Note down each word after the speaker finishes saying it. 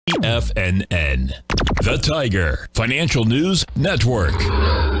TFNN, the Tiger Financial News Network.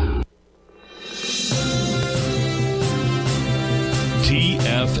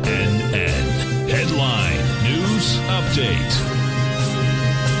 TFNN, headline news update.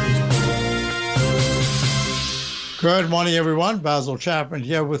 Good morning, everyone. Basil Chapman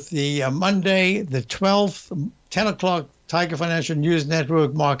here with the Monday, the 12th, 10 o'clock Tiger Financial News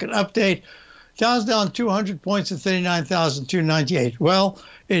Network market update. Dow's down 200 points at 39,298. Well,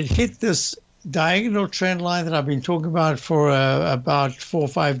 it hit this diagonal trend line that I've been talking about for about 4 or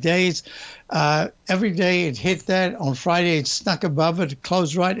 5 days. Every day it hit that. On Friday it snuck above it,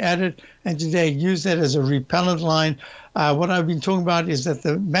 closed right at it, and today it used that as a repellent line. What I've been talking about is that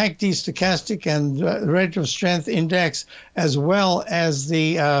the MACD stochastic and relative strength index, as well as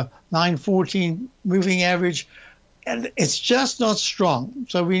the 914 moving average, and it's just not strong.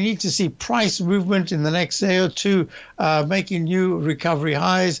 So we need to see price movement in the next day or two, making new recovery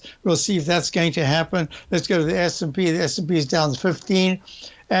highs. We'll see if that's going to happen. Let's go to the S&P. The S&P is down 15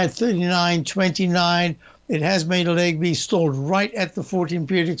 at 39.29. It has made a leg B, stalled right at the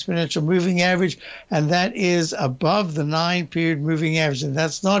 14-period exponential moving average, and that is above the 9-period moving average, and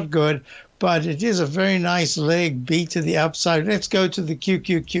that's not good. But it is a very nice leg B to the upside. Let's go to the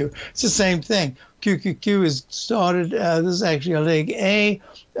QQQ. It's the same thing. QQQ is started, this is actually a leg A,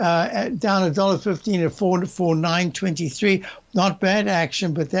 down $1.15 at 449.23. Not bad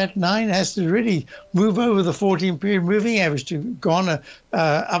action, but that 9 has to really move over the 14-period moving average to garner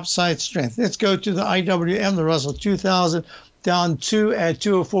upside strength. Let's go to the IWM, the Russell 2000, down 2 at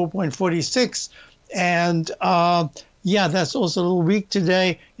 204.46. And yeah, that's also a little weak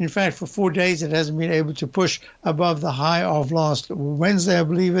today. In fact, for 4 days, it hasn't been able to push above the high of last Wednesday, I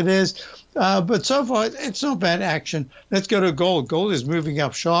believe it is. But so far, it's not bad action. Let's go to gold. Gold is moving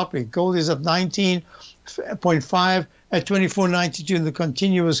up sharply. Gold is up 19.5 at 24.92 in the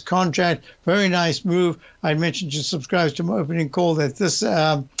continuous contract. Very nice move. I mentioned to subscribe to my opening call that this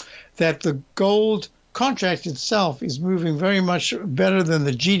that the gold contract itself is moving very much better than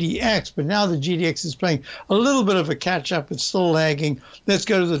the GDX, but now the GDX is playing a little bit of a catch-up. It's still lagging. Let's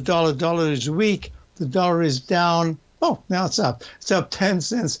go to the dollar. Dollar is weak. The dollar is down. Oh, now it's up. It's up 10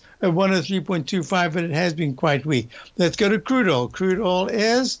 cents at 103.25, but it has been quite weak. Let's go to crude oil. Crude oil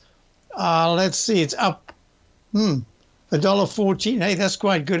is, let's see, it's up $1.14. Hey, that's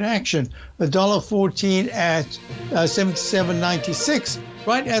quite good action. $1.14 at 77.96.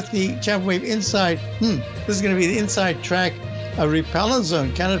 Right at the Chapman wave inside. This is going to be the inside track, a repellent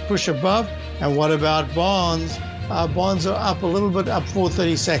zone. Can it push above? And what about bonds? Bonds are up a little bit, up for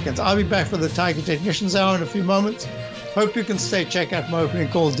 30 seconds. I'll be back for the Tiger Technicians Hour in a few moments. Hope you can stay. Check out my opening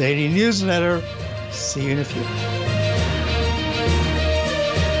call daily newsletter. See you in a few.